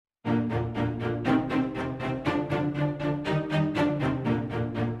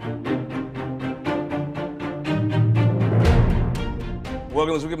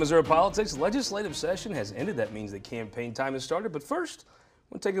Welcome to this week of Missouri Politics. Legislative session has ended. That means the campaign time has started. But first,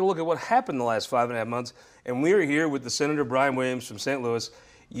 we'll take a look at what happened in the last 5.5 months. And we're here with the Senator Brian Williams from St. Louis.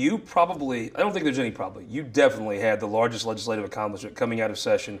 You probably, I don't think there's any probably, you definitely had the largest legislative accomplishment coming out of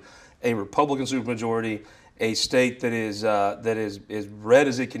session, a Republican supermajority, a state that is as red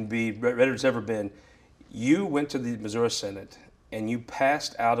as it can be, redder as it's ever been. You went to the Missouri Senate and you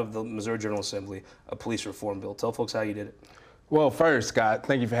passed out of the Missouri General Assembly a police reform bill. Tell folks how you did it. Well, first, Scott,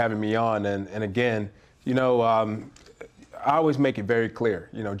 thank you for having me on. And again, I always make it very clear,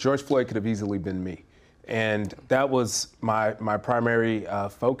 George Floyd could have easily been me. And that was my primary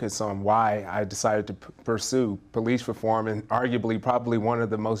focus on why I decided to pursue police reform, and arguably probably one of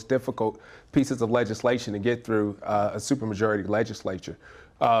the most difficult pieces of legislation to get through a supermajority legislature.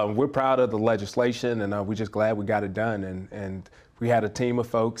 We're proud of the legislation, and we're just glad we got it done. And we had a team of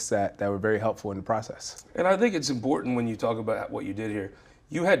folks that were very helpful in the process. And I think it's important when you talk about what you did here.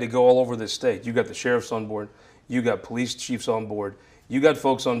 You had to go all over this state. You got the sheriffs on board. You got police chiefs on board. You got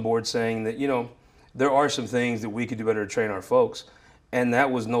folks on board saying that, there are some things that we could do better to train our folks. And that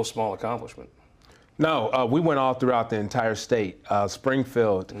was no small accomplishment. No, we went all throughout the entire state.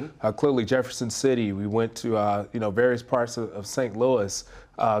 Springfield, clearly Jefferson City. We went to, various parts of St. Louis,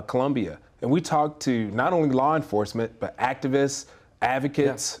 Columbia. And we talked to not only law enforcement, but activists,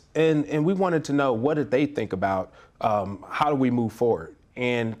 advocates, and we wanted to know, what did they think about how do we move forward?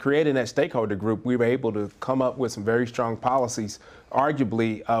 And creating that stakeholder group, we were able to come up with some very strong policies,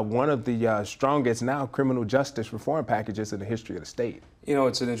 arguably one of the strongest now criminal justice reform packages in the history of the state.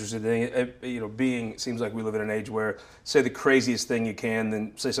 It's an interesting thing. It seems like we live in an age where say the craziest thing you can,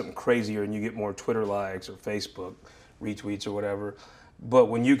 then say something crazier and you get more Twitter likes or Facebook retweets or whatever. But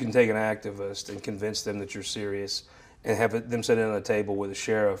when you can take an activist and convince them that you're serious and have them sit in on a table with a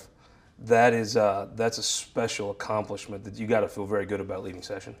sheriff, that's a special accomplishment that you got to feel very good about leading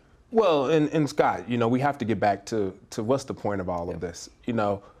session. Well, and Scott, we have to get back to what's the point of all of this.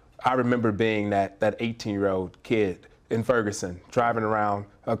 I remember being that 18-year-old kid in Ferguson, driving around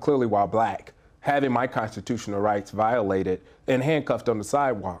clearly while black, having my constitutional rights violated and handcuffed on the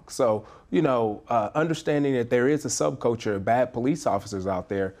sidewalk. So, understanding that there is a subculture of bad police officers out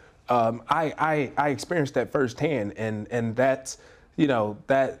there, I experienced that firsthand, and that's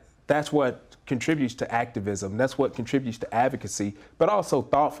what contributes to activism. That's what contributes to advocacy, but also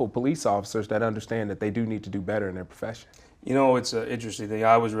thoughtful police officers that understand that they do need to do better in their profession. It's an interesting thing.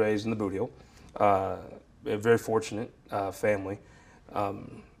 I was raised in the boot heel, a very fortunate family.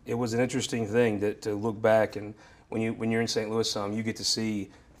 It was an interesting thing to look back, and when you're in St. Louis, you get to see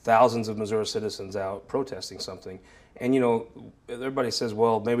thousands of Missouri citizens out protesting something. And everybody says,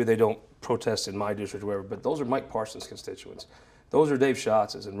 well, maybe they don't protest in my district or whatever, but those are Mike Parsons' constituents. Those are Dave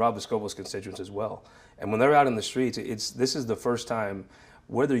Schatz's and Rob Vescova's constituents as well. And when they're out in the streets, this is the first time,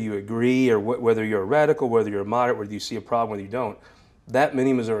 whether you agree or whether you're a radical, whether you're a moderate, whether you see a problem, whether you don't, that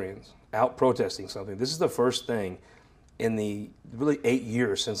many Missourians out protesting something. This is the first thing in the really 8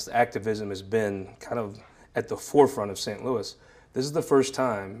 years since activism has been kind of at the forefront of St. Louis. This is the first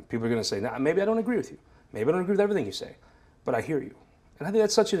time people are going to say, nah, maybe I don't agree with you. Maybe I don't agree with everything you say, but I hear you. And I think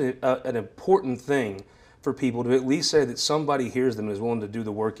that's such an important thing for people to at least say that somebody hears them and is willing to do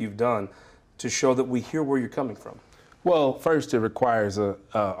the work you've done to show that we hear where you're coming from. Well, first, it requires a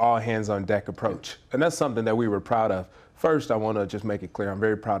all-hands-on-deck approach, and that's something that we were proud of. First, I want to just make it clear, I'm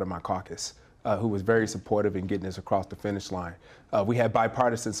very proud of my caucus, who was very supportive in getting us across the finish line. We had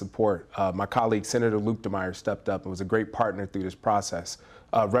bipartisan support. My colleague, Senator Luke DeMeyer, stepped up and was a great partner through this process.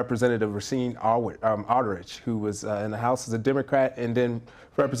 Representative Rasheen Aldridge, who was in the House as a Democrat, and then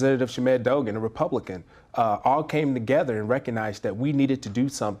Representative Shamed Dogan, a Republican, all came together and recognized that we needed to do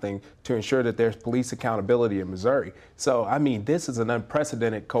something to ensure that there's police accountability in Missouri. So, this is an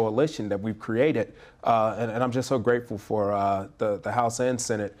unprecedented coalition that we've created, and I'm just so grateful for the House and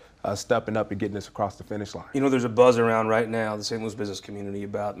Senate stepping up and getting us across the finish line. There's a buzz around right now, the St. Louis business community,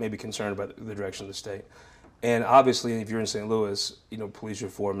 about maybe concerned about the direction of the state. And obviously, if you're in St. Louis, police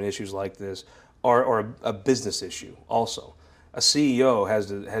reform and issues like this are a business issue also. A CEO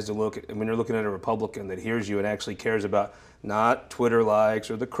has to look at, when you're looking at a Republican that hears you and actually cares about not Twitter likes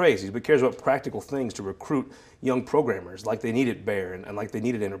or the crazies, but cares about practical things to recruit young programmers like they need at Bayer and like they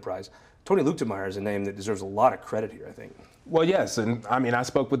need at Enterprise. Tony Luke DeMeyer is a name that deserves a lot of credit here, I think. Well, yes, and I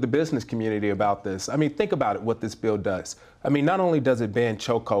spoke with the business community about this. Think about it, what this bill does. Not only does it ban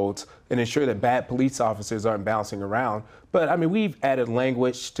chokeholds and ensure that bad police officers aren't bouncing around, but we've added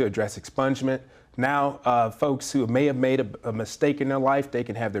language to address expungement. Now, folks who may have made a mistake in their life, they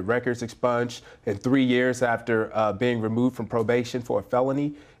can have their records expunged in 3 years after being removed from probation for a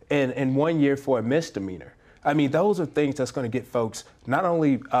felony and 1 year for a misdemeanor. I mean, those are things that's going to get folks not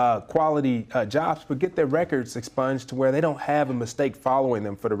only quality jobs, but get their records expunged to where they don't have a mistake following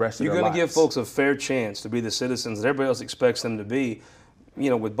them for the rest of their lives. You're going to give folks a fair chance to be the citizens that everybody else expects them to be,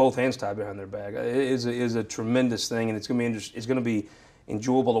 with both hands tied behind their back. It is a tremendous thing, and it's going to be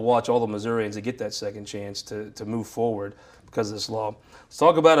enjoyable to watch all the Missourians that get that second chance to move forward because of this law. Let's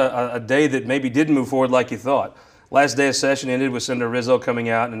talk about a day that maybe didn't move forward like you thought. Last day of session ended with Senator Rizzo coming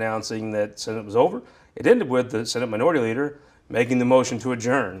out and announcing that Senate was over. It ended with the Senate Minority Leader making the motion to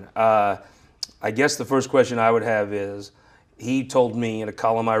adjourn. I guess the first question I would have is, he told me in a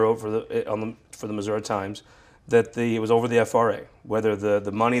column I wrote for the Missouri Times that it was over the FRA, whether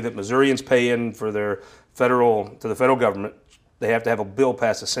the money that Missourians pay in for to the federal government, they have to have a bill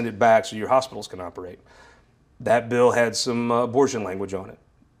passed to send it back so your hospitals can operate. That bill had some abortion language on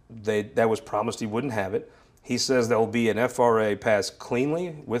it. That was promised he wouldn't have it. He says there will be an FRA passed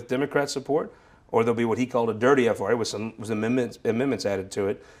cleanly with Democrat support, or there'll be what he called a dirty FRA with some amendments added to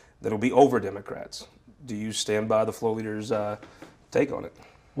it that'll be over Democrats. Do you stand by the floor leader's take on it?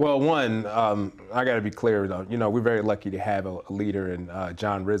 Well, one, I got to be clear, though. We're very lucky to have a leader in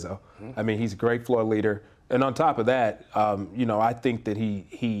John Rizzo. Mm-hmm. I mean, he's a great floor leader. And on top of that, I think that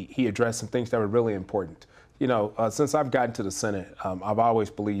he addressed some things that were really important. Since I've gotten to the Senate, I've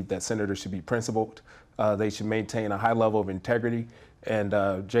always believed that senators should be principled. They should maintain a high level of integrity. And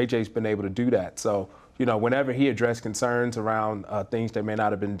JJ's been able to do that. So, whenever he addressed concerns around things that may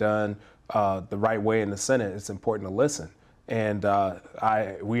not have been done the right way in the Senate, it's important to listen. And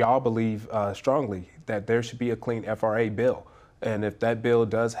we all believe strongly that there should be a clean FRA bill. And if that bill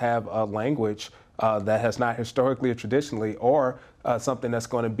does have a language that has not historically or traditionally, or something that's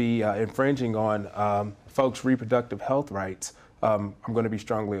going to be infringing on folks' reproductive health rights, I'm going to be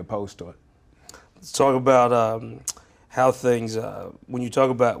strongly opposed to it. Let's talk about how things, when you talk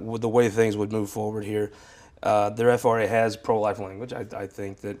about the way things would move forward here, their FRA has pro-life language. I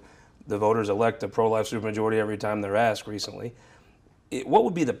think that the voters elect a pro-life supermajority every time they're asked recently. What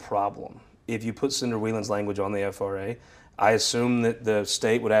would be the problem if you put Senator Whelan's language on the FRA? I assume that the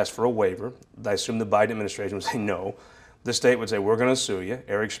state would ask for a waiver. I assume the Biden administration would say no. The state would say, we're going to sue you.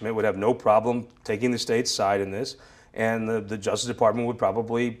 Eric Schmidt would have no problem taking the state's side in this. And the Justice Department would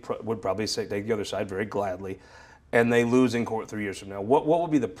probably take the other side very gladly. And they lose in court 3 years from now. What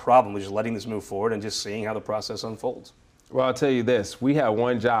would be the problem with just letting this move forward and just seeing how the process unfolds? Well, I'll tell you this. We have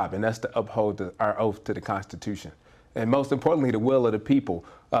one job, and that's to uphold our oath to the Constitution. And most importantly, the will of the people.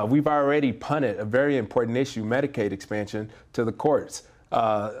 We've already punted a very important issue, Medicaid expansion, to the courts.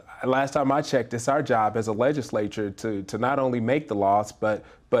 Last time I checked, it's our job as a legislature to not only make the laws, but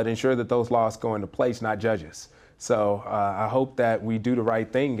ensure that those laws go into place, not judges. So I hope that we do the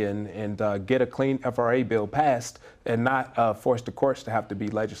right thing and get a clean FRA bill passed and not force the courts to have to be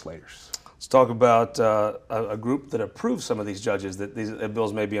legislators. Let's talk about a group that approves some of these judges that these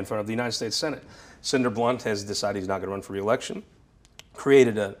bills may be in front of the United States Senate. Senator Blunt has decided he's not going to run for re-election,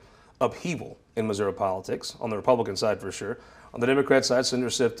 created an upheaval in Missouri politics, on the Republican side for sure. On the Democrat side, Senator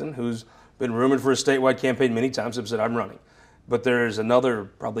Sifton, who's been rumored for a statewide campaign many times, have said, I'm running. But there's another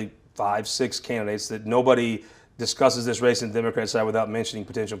probably 5, 6 candidates that nobody discusses this race in the Democrat side without mentioning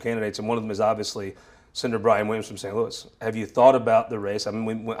potential candidates, and one of them is obviously Senator Brian Williams from St. Louis. Have you thought about the race? I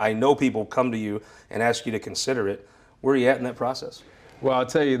mean, I know people come to you and ask you to consider it. Where are you at in that process? Well, I'll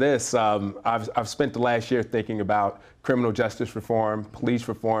tell you this. I've spent the last year thinking about criminal justice reform, police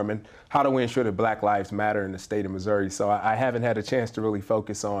reform, and how do we ensure that Black lives matter in the state of Missouri. So I haven't had a chance to really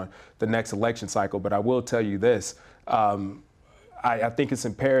focus on the next election cycle, but I will tell you this. I think it's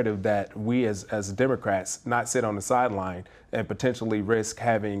imperative that we as Democrats not sit on the sideline and potentially risk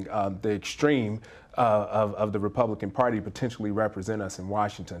having the extreme of the Republican Party potentially represent us in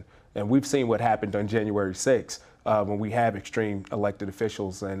Washington. And we've seen what happened on January 6th when we have extreme elected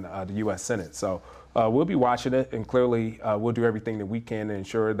officials in the U.S. Senate. So we'll be watching it, and clearly we'll do everything that we can to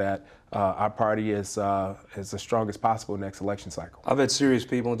ensure that our party is as strong as possible next election cycle. I've had serious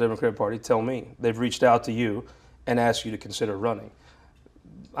people in the Democrat Party tell me they've reached out to you and asked you to consider running.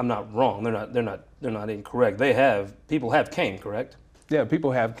 I'm not wrong. They're not incorrect. People have came, correct? Yeah,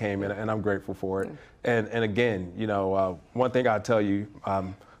 people have came, and I'm grateful for it. And again, one thing I'll tell you,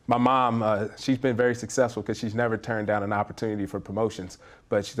 my mom, she's been very successful because she's never turned down an opportunity for promotions,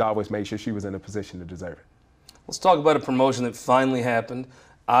 but she's always made sure she was in a position to deserve it. Let's talk about a promotion that finally happened.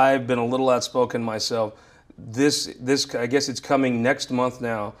 I've been a little outspoken myself. This I guess it's coming next month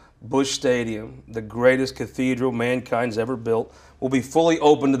now. Busch Stadium, the greatest cathedral mankind's ever built, will be fully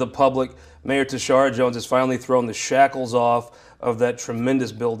open to the public. Mayor Tashara Jones has finally thrown the shackles off of that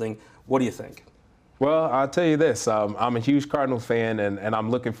tremendous building. What do you think? Well, I'll tell you this. I'm a huge Cardinals fan, and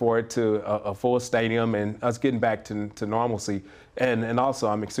I'm looking forward to a full stadium and us getting back to normalcy. And also,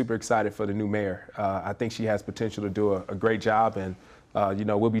 I'm super excited for the new mayor. I think she has potential to do a great job, and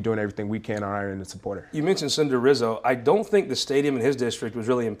we'll be doing everything we can on our end to support her. You mentioned Senator Rizzo. I don't think the stadium in his district was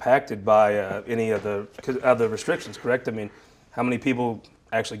really impacted by any of the restrictions, correct? I mean, how many people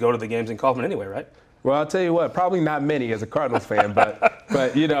actually go to the games in Kaufman anyway, right? Well, I'll tell you what, probably not many as a Cardinals fan, but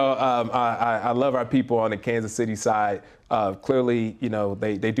I love our people on the Kansas City side. Clearly,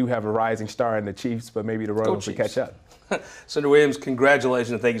 they do have a rising star in the Chiefs, but maybe the Royals will catch up. Senator Williams,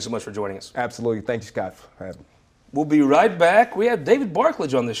 congratulations, and thank you so much for joining us. Absolutely. Thank you, Scott, for having me. We'll be right back. We have David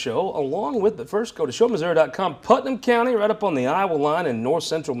Barklage on the show, along with, but first, go to showmissouri.com. Putnam County, right up on the Iowa line in north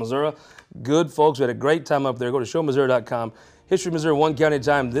central Missouri. Good folks. We had a great time up there. Go to showmissouri.com. History of Missouri, one county at a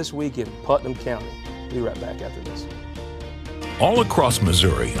time, this week in Putnam County. We'll be right back after this. All across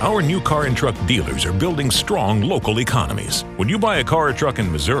Missouri, our new car and truck dealers are building strong local economies. When you buy a car or truck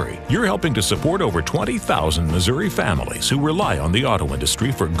in Missouri, you're helping to support over 20,000 Missouri families who rely on the auto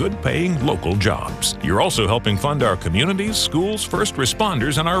industry for good-paying local jobs. You're also helping fund our communities, schools, first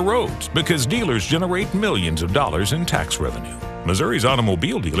responders, and our roads, because dealers generate millions of dollars in tax revenue. Missouri's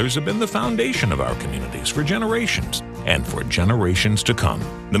automobile dealers have been the foundation of our communities for generations and for generations to come.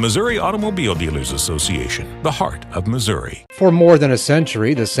 The Missouri Automobile Dealers Association, the heart of Missouri. For more than a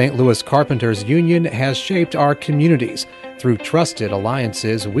century, the St. Louis Carpenters Union has shaped our communities. Through trusted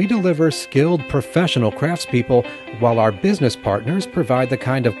alliances, we deliver skilled professional craftspeople, while our business partners provide the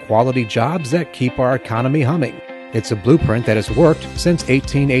kind of quality jobs that keep our economy humming. It's a blueprint that has worked since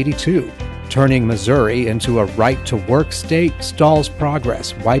 1882. Turning Missouri into a right-to-work state stalls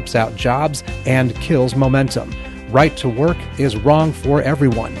progress, wipes out jobs, and kills momentum. Right to work is wrong for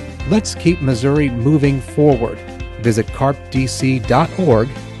everyone. Let's keep Missouri moving forward. Visit carpdc.org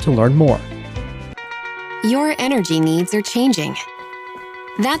to learn more. Your energy needs are changing.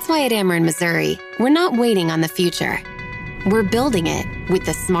 That's why at Ameren Missouri, we're not waiting on the future. We're building it with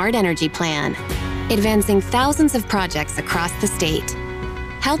the Smart Energy Plan, advancing thousands of projects across the state,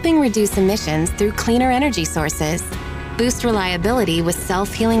 helping reduce emissions through cleaner energy sources, boost reliability with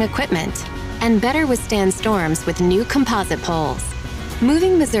self-healing equipment, and better withstand storms with new composite poles.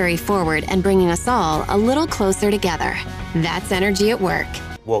 Moving Missouri forward and bringing us all a little closer together. That's energy at work.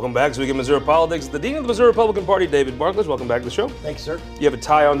 Welcome back. So we get Missouri Politics. The Dean of the Missouri Republican Party, David Barklage. Welcome back to the show. Thanks, sir. You have a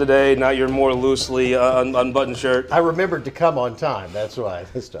tie on today. Now you're more loosely unbuttoned shirt. I remembered to come on time. That's why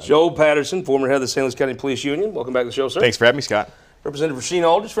this time. Joe Patterson, former head of the St. Louis County Police Union. Welcome back to the show, sir. Thanks for having me, Scott. Representative Rasheen,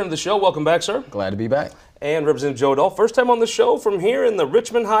 Aldridge, friend of the show. Welcome back, sir. Glad to be back. And Representative Joe Dahl, first time on the show from here in the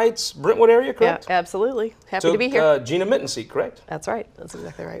Richmond Heights, Brentwood area, correct? Yeah, absolutely. Happy to be here. Gina Mitten's seat, correct? That's right. That's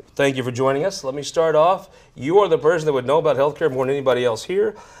exactly right. Thank you for joining us. Let me start off. You are the person that would know about health care more than anybody else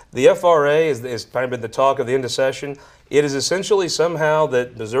here. The FRA has kind of been the talk of the end of session. It is essentially somehow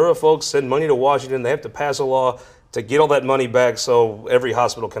that Missouri folks send money to Washington. They have to pass a law to get all that money back so every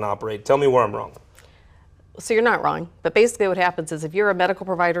hospital can operate. Tell me where I'm wrong. So you're not wrong, but basically what happens is if you're a medical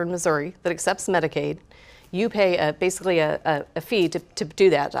provider in Missouri that accepts Medicaid, you pay basically a fee to do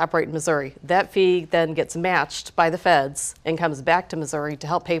that, to operate in Missouri. That fee then gets matched by the feds and comes back to Missouri to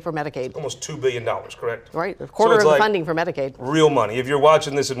help pay for Medicaid. Almost $2 billion, correct? Right, a quarter of the funding for Medicaid. Real money. If you're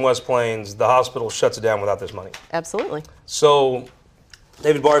watching this in West Plains, the hospital shuts it down without this money. Absolutely. So,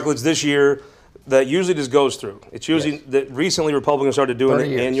 David Barklage, this year, that usually just goes through. It's usually that recently Republicans started doing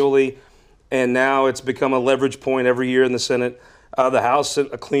it annually, and now it's become a leverage point every year in the Senate. The House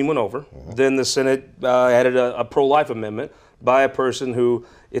sent a clean one over. Then the Senate added a pro-life amendment by a person who,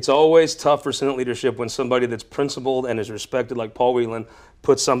 it's always tough for Senate leadership when somebody that's principled and is respected like Paul Whelan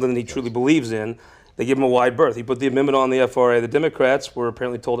puts something that he truly believes in. They give him a wide berth. He put the amendment on the FRA. The Democrats were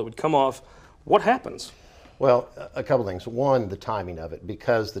apparently told it would come off. What happens? Well, a couple things. One, the timing of it,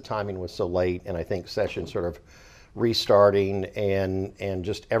 because the timing was so late, and I think session sort of restarting and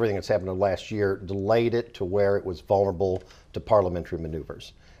just everything that's happened in the last year delayed it to where it was vulnerable to parliamentary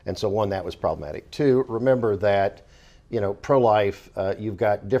maneuvers. And so one, that was problematic. Two, remember that, pro-life, you've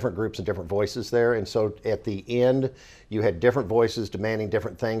got different groups and different voices there. And so at the end, you had different voices demanding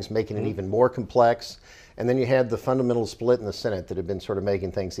different things, making it even more complex. And then you had the fundamental split in the Senate that had been sort of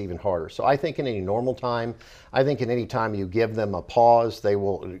making things even harder. So I think in any normal time, I think in any time you give them a pause, they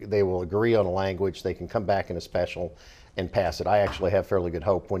will agree on a language, they can come back in a special and pass it. I actually have fairly good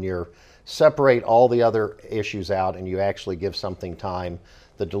hope when you separate all the other issues out and you actually give something time,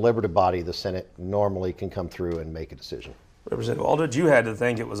 the deliberative body, the Senate, normally can come through and make a decision. Representative Aldridge, you had to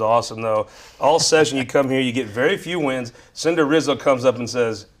think it was awesome, though. All session you come here, you get very few wins. Senator Rizzo comes up and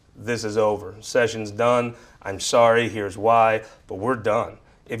says, this is over. Session's done. I'm sorry. Here's why. But we're done.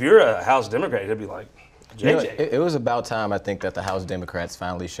 If you're a House Democrat, it'd be like, JJ. You know, it was about time, I think, that the House Democrats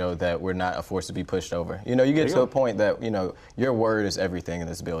finally showed that we're not a force to be pushed over. You know, you get to a point that, you know, your word is everything in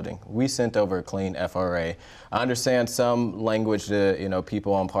this building. We sent over a clean FRA. I understand some language to, you know,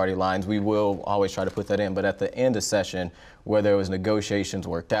 people on party lines. We will always try to put that in. But at the end of session, where there was negotiations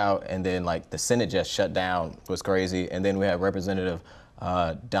worked out, and then, like, the Senate just shut down was crazy. And then we had Representative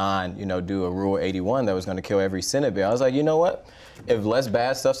Don, you know, do a Rule 81 that was going to kill every Senate bill. I was like, you know what? If less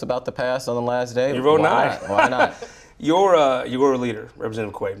bad stuff's about to pass on the last day, you vote why not? Why not? Your leader,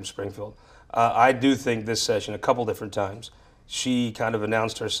 Representative Quaid from Springfield. I do think this session, a couple different times, she kind of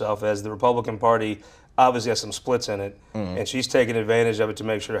announced herself as the Republican Party obviously has some splits in it, and she's taking advantage of it to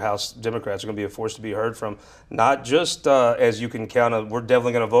make sure House Democrats are going to be a force to be heard from. Not just as you can count on, we're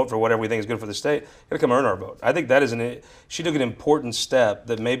definitely going to vote for whatever we think is good for the state. Going to come earn our vote. I think that is she took an important step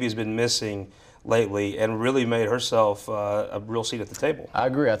that maybe has been missing lately and really made herself a real seat at the table. I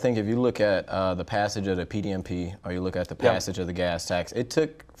agree. I think if you look at the passage of the PDMP or you look at the passage of the gas tax, it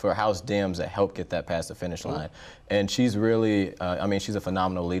took for House Dems that helped get that past the finish line. And she's really, I mean, she's a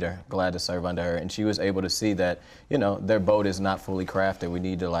phenomenal leader. Glad to serve under her. And she was able to see that, you know, their boat is not fully crafted. We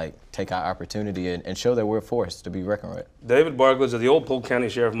need to, like, take our opportunity and show that we're a force to be reckoned with. David Barklage, the old Polk County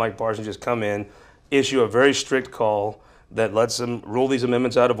Sheriff Mike Parsons, just come in, issue a very strict call that lets him rule these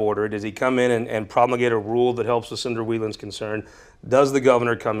amendments out of order. Does he come in and promulgate a rule that helps with Senator Whelan's concern? Does the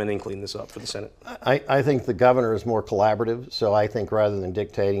governor come in and clean this up for the Senate? I think the governor is more collaborative, so I think rather than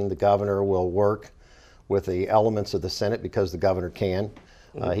dictating, the governor will work with the elements of the Senate because the governor can.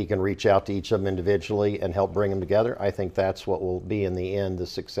 He can reach out to each of them individually and help bring them together. I think that's what will be, in the end, the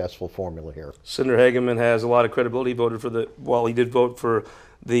successful formula here. Senator Hageman has a lot of credibility. He voted for he did vote for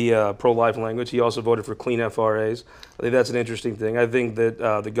the pro-life language. He also voted for clean FRAs. I think that's an interesting thing. I think that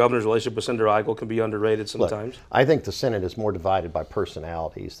the governor's relationship with Senator Eichel can be underrated sometimes. Look, I think the Senate is more divided by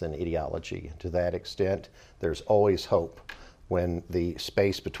personalities than ideology. To that extent, there's always hope when the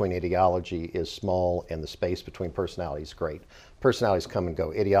space between ideology is small and the space between personalities is great. Personalities come and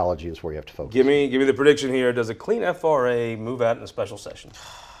go. Ideology is where you have to focus. Give me the prediction here. Does a clean FRA move out in a special session?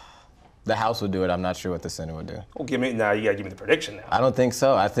 The House would do it. I'm not sure what the Senate would do. Well, you gotta give me the prediction now. I don't think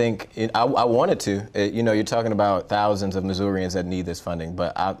so. I think I wanted to. You know, you're talking about thousands of Missourians that need this funding,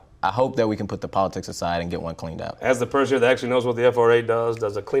 but I hope that we can put the politics aside and get one cleaned out. As the person here that actually knows what the FRA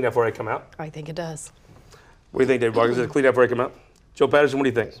does a clean FRA come out? I think it does. What do you think, David Barklage? Does a clean FRA come out? Joe Patterson, what do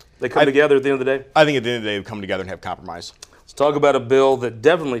you think? They come together at the end of the day? I think at the end of the day, they come together and have compromise. Let's talk about a bill that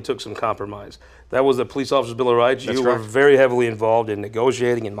definitely took some compromise. That was the Police Officers' Bill of Rights. That's you correct. were very heavily involved in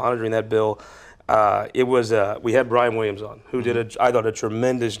negotiating and monitoring that bill. We had Brian Williams on, who did, I thought, a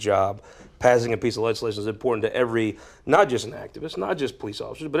tremendous job. Passing a piece of legislation is important to every, not just an activist, not just police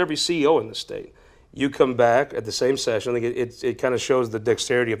officers, but every CEO in the state. You come back at the same session. I think it kind of shows the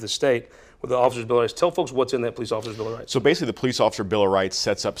dexterity of the state with the Officers' Bill of Rights. Tell folks what's in that Police Officers' Bill of Rights. So basically, the Police Officer Bill of Rights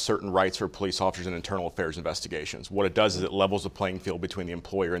sets up certain rights for police officers in internal affairs investigations. What it does is it levels the playing field between the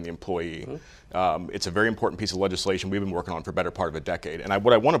employer and the employee. It's a very important piece of legislation we've been working on for a better part of a decade. And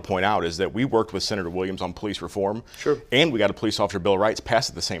what I want to point out is that we worked with Senator Williams on police reform, and we got a Police Officer Bill of Rights passed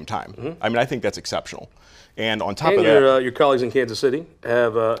at the same time. I mean, I think that's exceptional. And on top of that, your colleagues in Kansas City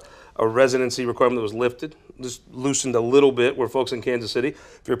have a residency requirement that was lifted, just loosened a little bit, where folks in Kansas City,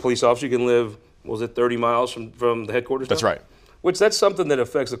 if you're a police officer, you can live, 30 miles from the headquarters? That's right. Which that's something that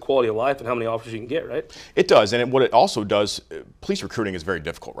affects the quality of life and how many officers you can get, right? It does, and what it also does, police recruiting is very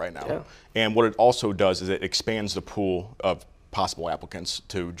difficult right now. Yeah. And what it also does is it expands the pool of possible applicants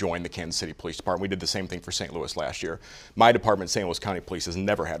to join the Kansas City Police Department. We did the same thing for St. Louis last year. My department, St. Louis County Police, has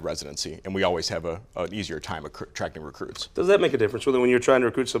never had residency, and we always have an easier time attracting recruits. Does that make a difference? Whether when you're trying to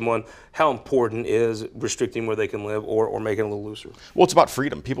recruit someone, how important is restricting where they can live or making it a little looser? Well, it's about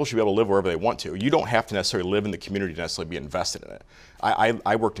freedom. People should be able to live wherever they want to. You don't have to necessarily live in the community to necessarily be invested in it.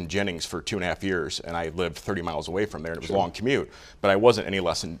 I worked in Jennings for 2.5 years, and I lived 30 miles away from there, and it was a long commute, but I wasn't any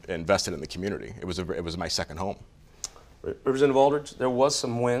less invested in the community. It was my second home. Representative Aldridge, there was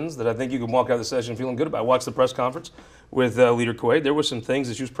some wins that I think you can walk out of the session feeling good about. I watched the press conference with Leader Quaid. There were some things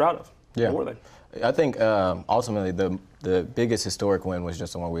that she was proud of. Yeah. What were they? I think ultimately the biggest historic win was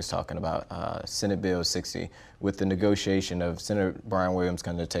just the one we was talking about, Senate Bill 60, with the negotiation of Senator Brian Williams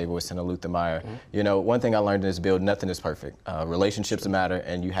coming to the table with Senator Luther Meyer. You know, one thing I learned in this bill, nothing is perfect. Relationships matter,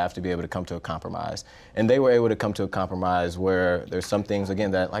 and you have to be able to come to a compromise. And they were able to come to a compromise where there's some things, again,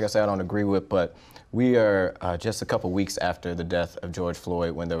 that, like I said, I don't agree with, but we are just a couple weeks after the death of George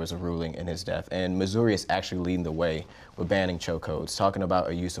Floyd when there was a ruling in his death. And Missouri is actually leading the way with banning chokeholds, talking about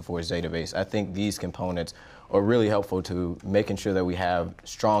a use of force database. I think these components are really helpful to making sure that we have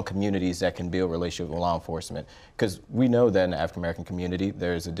strong communities that can build relationships with law enforcement. Because we know that in the African American community,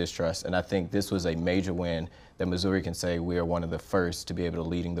 there is a distrust. And I think this was a major win that Missouri can say we are one of the first to be able to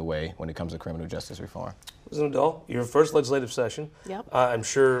leading the way when it comes to criminal justice reform. President Dahl, your first legislative session. Yep. I'm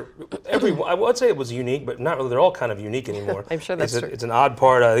sure I would say it was unique, but not really. They're all kind of unique anymore. I'm sure that's true. It's an odd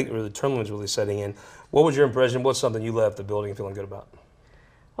part, I think, where the term limits really setting in. What was your impression? What's something you left the building feeling good about?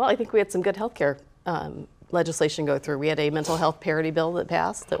 Well, I think we had some good health care legislation go through. We had a mental health parity bill that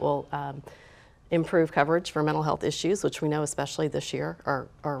passed that will improve coverage for mental health issues, which we know especially this year are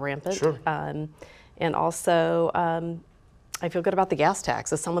rampant. Sure. And also, I feel good about the gas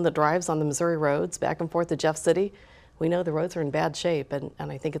tax. As someone that drives on the Missouri roads back and forth to Jeff City, we know the roads are in bad shape, and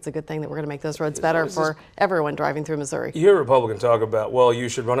I think it's a good thing that we're going to make those roads better for everyone driving through Missouri. You hear a Republican talk about, well, you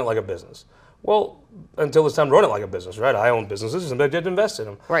should run it like a business. Well, until it's time to run it like a business, right? I own businesses, and I did invest in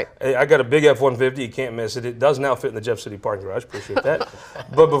them. Right. I got a big F-150. You can't miss it. It does now fit in the Jeff City parking garage. Appreciate that.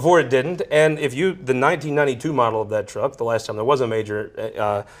 But before it didn't. And if you, the 1992 model of that truck, the last time there was a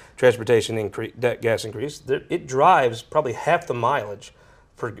major transportation gas increase, it drives probably half the mileage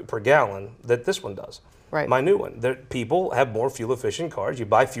per gallon that this one does. Right. My new one. People have more fuel-efficient cars. You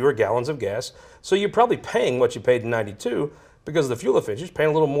buy fewer gallons of gas. So you're probably paying what you paid in 92 because of the fuel efficiency. You're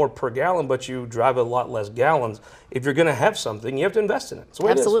paying a little more per gallon, but you drive a lot less gallons. If you're going to have something, you have to invest in it. That's the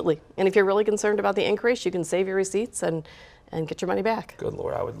way Absolutely. And if you're really concerned about the increase, you can save your receipts and get your money back. Good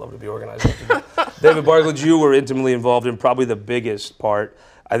Lord, I would love to be organized. David Barklage, you were intimately involved in probably the biggest part.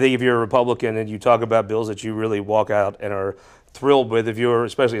 I think if you're a Republican and you talk about bills that you really walk out and are thrilled with, if you're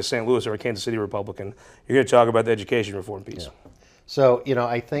especially a St. Louis or a Kansas City Republican, you're going to talk about the education reform piece. Yeah. So,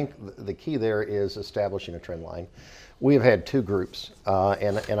 I think the key there is establishing a trend line. We have had two groups,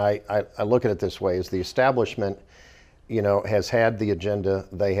 and I look at it this way: as the establishment, has had the agenda.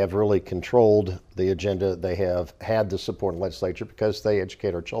 They have really controlled the agenda. They have had the support in the legislature because they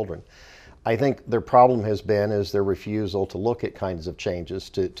educate our children. I think their problem has been is their refusal to look at kinds of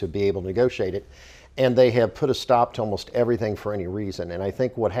changes to be able to negotiate it. And they have put a stop to almost everything for any reason. And I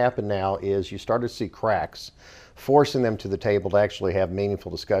think what happened now is you start to see cracks forcing them to the table to actually have meaningful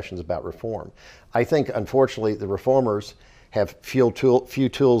discussions about reform. I think, unfortunately, the reformers have few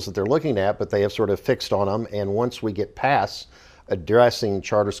tools that they're looking at, but they have sort of fixed on them. And once we get past addressing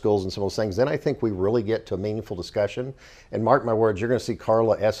charter schools and some of those things, then I think we really get to a meaningful discussion. And mark my words, you're going to see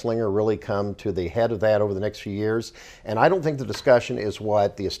Carla Esslinger really come to the head of that over the next few years. And I don't think the discussion is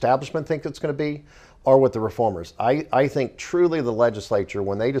what the establishment thinks it's going to be or what the reformers. I think truly the legislature,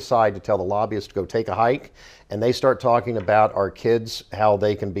 when they decide to tell the lobbyists to go take a hike and they start talking about our kids, how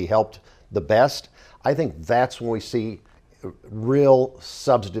they can be helped the best, I think that's when we see real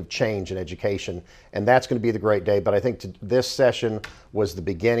substantive change in education, and that's going to be the great day. But I think this session was the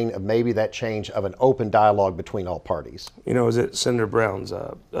beginning of maybe that change of an open dialogue between all parties. It was at Senator Brown's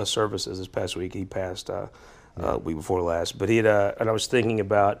services this past week. He passed week before last, but and I was thinking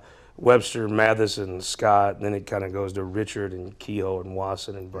about Webster, Matheson, Scott, and then it kind of goes to Richard and Kehoe and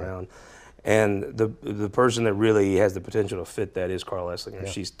Wasson and Brown. And the person that really has the potential to fit that is Carla Esslinger. Yeah.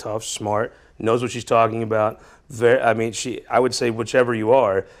 She's tough, smart, knows what she's talking about. I would say whichever you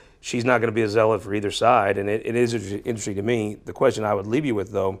are, she's not going to be a zealot for either side. And it is interesting to me. The question I would leave you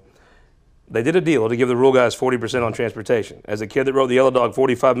with, though, they did a deal to give the rural guys 40% on transportation. As a kid that rode the Yellow Dog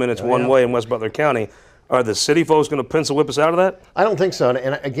 45 minutes one way in West Butler County, are the city folks going to pencil whip us out of that? I don't think so.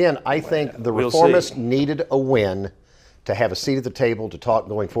 And again, I think the reformists needed a win to have a seat at the table to talk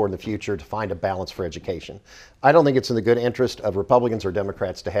going forward in the future to find a balance for education. I don't think it's in the good interest of Republicans or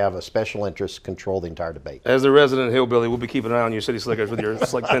Democrats to have a special interest control the entire debate. As the resident hillbilly, we'll be keeping an eye on your city slickers with your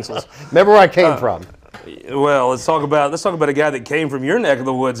slick pencils. Remember where I came from. Well, let's talk about a guy that came from your neck of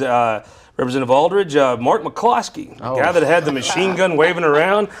the woods, Representative Aldridge, Mark McCloskey, the guy that had the machine gun waving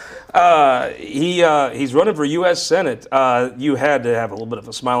around. He's running for U.S. Senate. You had to have a little bit of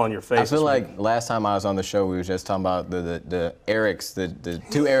a smile on your face. I feel like last time I was on the show, we were just talking about the Erics, the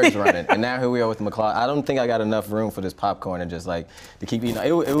two Erics running, and now here we are with McCloskey. I don't think I got enough room for this popcorn and just like to keep eating.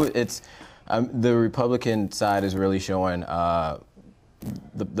 It's the Republican side is really showing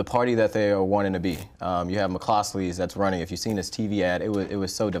the party that they are wanting to be. You have McCloskey's that's running. If you've seen his TV ad, it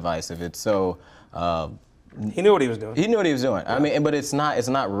was so divisive. It's so. He knew what he was doing. He knew what he was doing. Yeah. I mean, but it's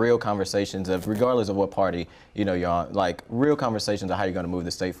not real conversations of, regardless of what party you're on. Like real conversations of how you're going to move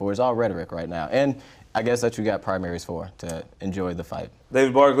the state forward. It's all rhetoric right now, and I guess that's what you got primaries for, to enjoy the fight.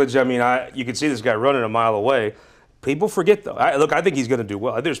 David Barklage, you can see this guy running a mile away. People forget though. I think he's going to do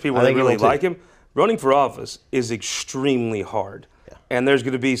well. There's people that really like him. Running for office is extremely hard. And there's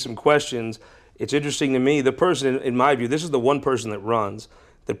going to be some questions. It's interesting to me, the person, in my view, this is the one person that runs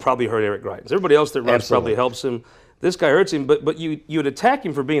that probably hurt Eric Greitens. Everybody else that runs probably helps him. This guy hurts him, but you would attack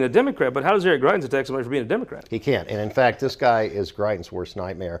him for being a Democrat. But how does Eric Greitens attack somebody for being a Democrat? He can't. And in fact, this guy is Greitens' worst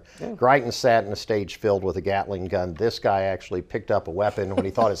nightmare. Yeah. Greitens sat in a stage filled with a Gatling gun. This guy actually picked up a weapon when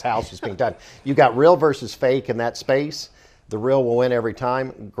he thought his house was being done. You got real versus fake in that space. The real will win every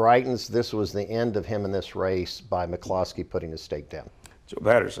time. Greitens, this was the end of him in this race by McCloskey putting his stake down. Joe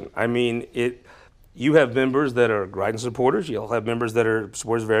Patterson. I mean, you have members that are Greitens supporters. You'll have members that are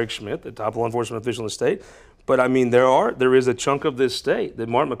supporters of Eric Schmidt, the top law enforcement official in the state. But I mean, there is a chunk of this state that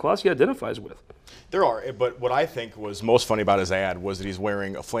Martin McCloskey identifies with. There are, but what I think was most funny about his ad was that he's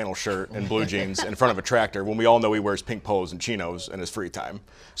wearing a flannel shirt and blue jeans in front of a tractor when we all know he wears pink polos and chinos in his free time.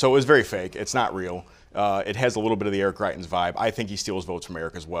 So it was very fake. It's not real. It has a little bit of the Eric Greitens vibe. I think he steals votes from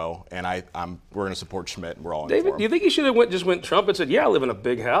Eric as well, and we're going to support Schmidt, and we're all in David, for him. do you think he should have just went Trump and said, yeah, I live in a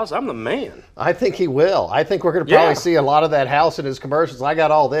big house, I'm the man? I think he will. I think we're going to probably see a lot of that house in his commercials. I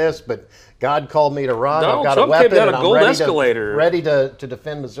got all this, but God called me to run. No, I've got Trump a weapon, came down a and gold I'm escalator. ready to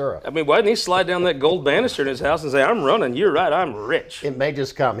defend Missouri. I mean, why didn't he slide down that gold banister in his house and say, I'm running, you're right, I'm rich? It may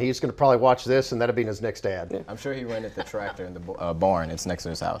just come. He's going to probably watch this, and that'll be in his next ad. Yeah. I'm sure he rented the tractor in the barn. It's next to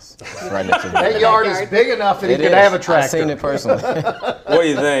his house. Right next to that yard is big enough that he could have a tractor. I've seen it personally. What do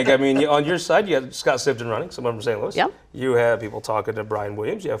you think? I mean, on your side, you have Scott Faughn running, someone from St. Louis. Yep. You have people talking to Brian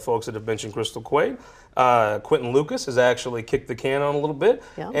Williams. You have folks that have mentioned Crystal Quaid. Quentin Lucas has actually kicked the can on a little bit.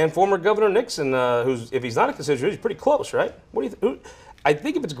 Yep. And former Governor Nixon, who's, if he's not a constituent, he's pretty close, right? What do you think? I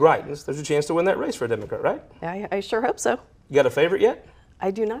think if it's Greitens, there's a chance to win that race for a Democrat, right? I sure hope so. You got a favorite yet?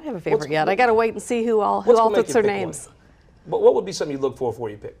 I do not have a favorite yet. I got to wait and see who all puts their names. But what would be something you'd look for before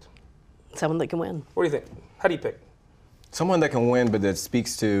you picked? Someone that can win. What do you think? How do you pick? Someone that can win, but that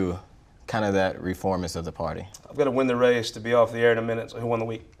speaks to kind of that reformist of the party. I've got to win the race to be off the air in a minute. So who won the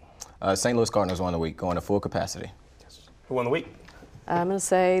week? St. Louis Cardinals won the week, going to full capacity. Yes. Who won the week? I'm going to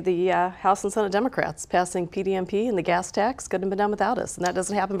say the House and Senate Democrats passing PDMP and the gas tax couldn't have been done without us, and that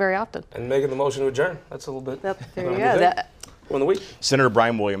doesn't happen very often. And making the motion to adjourn. That's a little bit. There you go. Who won the week? Senator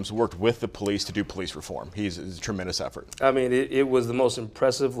Brian Williams worked with the police to do police reform. It's a tremendous effort. I mean, it was the most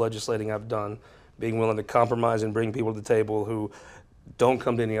impressive legislating I've done, being willing to compromise and bring people to the table who don't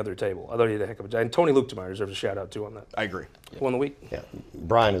come to any other table. I thought he did a heck of a job. And Tony Luketemeyer deserves a shout out too on that. I agree. Who won the week? Yeah,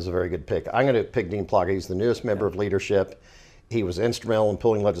 Brian is a very good pick. I'm going to pick Dean Plogge. He's the newest member of leadership. He was instrumental in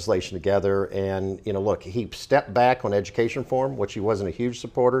pulling legislation together, and look, he stepped back on education reform, which he wasn't a huge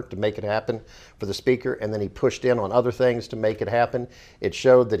supporter, to make it happen for the speaker, and then he pushed in on other things to make it happen. It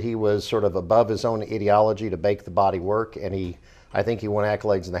showed that he was sort of above his own ideology to make the body work, and I think he won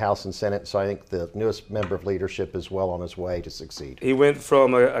accolades in the House and Senate, so I think the newest member of leadership is well on his way to succeed. He went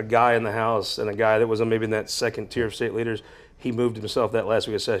from a guy in the House and a guy that was maybe in that second tier of state leaders. He moved himself that last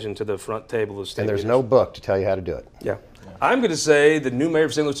week of session to the front table of state leaders. And there's no leaders. book to tell you how to do it. Yeah. I'm going to say the new mayor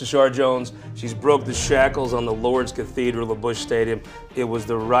of St. Louis, Tashara Jones, she's broke the shackles on the Lourdes Cathedral of Busch Stadium. It was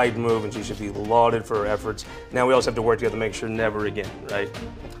the right move, and she should be lauded for her efforts. Now we also have to work together to make sure never again, right?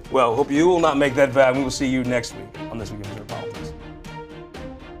 Well, hope you will not make that vow, and we will see you next week on This Week in Missouri Politics.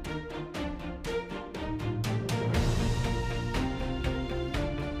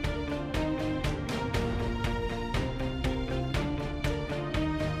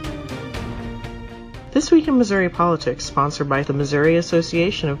 This Week in Missouri Politics, sponsored by the Missouri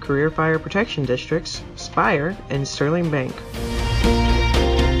Association of Career Fire Protection Districts, Spire, and Sterling Bank.